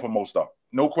move on from Mostert.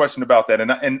 No question about that.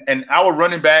 And our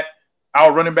running back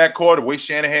core, the way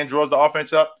Shanahan draws the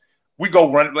offense up. We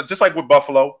go run just like with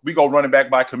Buffalo. We go running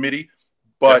back by committee,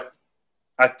 but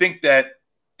I think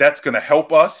that's going to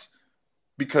help us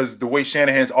because the way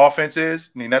Shanahan's offense is,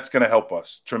 that's going to help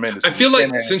us tremendously. I feel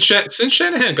like since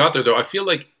Shanahan got there, though, I feel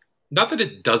like not that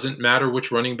it doesn't matter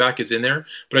which running back is in there,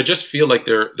 but I just feel like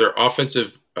their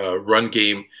offensive run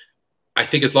game. I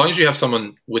think as long as you have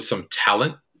someone with some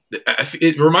talent.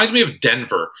 It reminds me of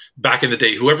Denver back in the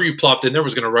day. Whoever you plopped in there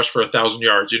was going to rush for 1,000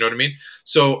 yards. You know what I mean?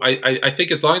 So I think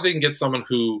as long as they can get someone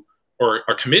or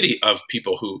a committee of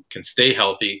people who can stay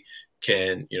healthy,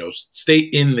 can stay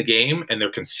in the game, and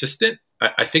they're consistent,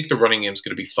 I think the running game is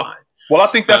going to be fine. Well, I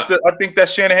think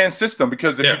that's Shanahan's system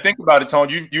because if you think about it, Tone,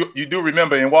 you do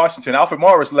remember in Washington, Alfred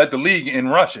Morris led the league in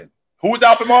rushing. Who was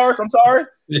Alfred Morris? I'm sorry.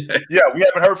 Yeah, we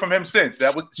haven't heard from him since.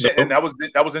 That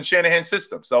was in Shanahan's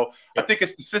system. So I think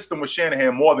it's the system with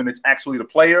Shanahan more than it's actually the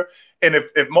player. And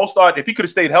if Mostert, if he could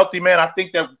have stayed healthy, man, I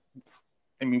think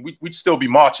we'd still be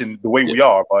marching the way we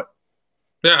are. But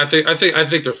yeah, I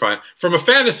think they're fine from a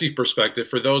fantasy perspective.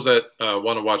 For those that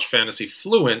want to watch Fantasy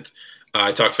Fluent,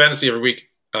 I talk fantasy every week.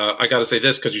 I got to say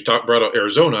this because you brought out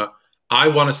Arizona. I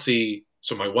want to see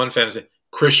my one fantasy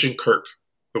Christian Kirk,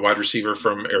 the wide receiver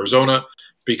from Arizona,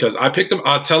 because I picked him.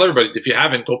 I'll tell everybody, if you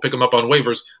haven't, go pick him up on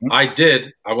waivers. Mm-hmm. I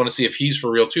did. I want to see if he's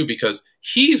for real too, because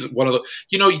he's one of the,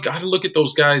 you got to look at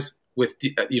those guys with,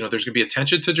 there's going to be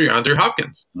attention to DeAndre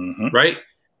Hopkins, right?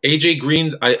 AJ Green,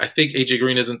 I think AJ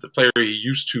Green isn't the player he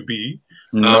used to be.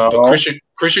 No. But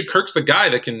Christian Kirk's the guy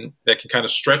that can kind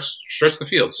of stretch the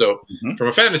field. So from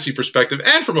a fantasy perspective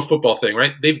and from a football thing,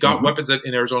 right? They've got weapons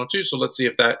in Arizona too. So let's see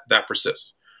if that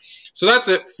persists. So that's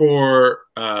it for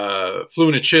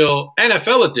Fluent and Chill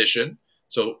NFL edition.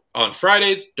 So on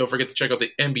Fridays, don't forget to check out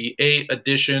the NBA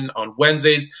edition on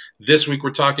Wednesdays. This week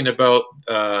we're talking about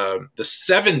the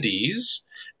 70s,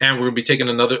 and we're going to be taking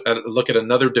a look at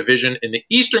another division in the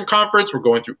Eastern Conference. We're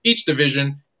going through each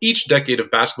division, each decade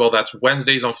of basketball. That's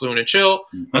Wednesdays on Fluent and Chill.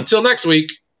 Until next week.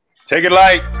 Take it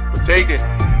light. Take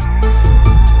it.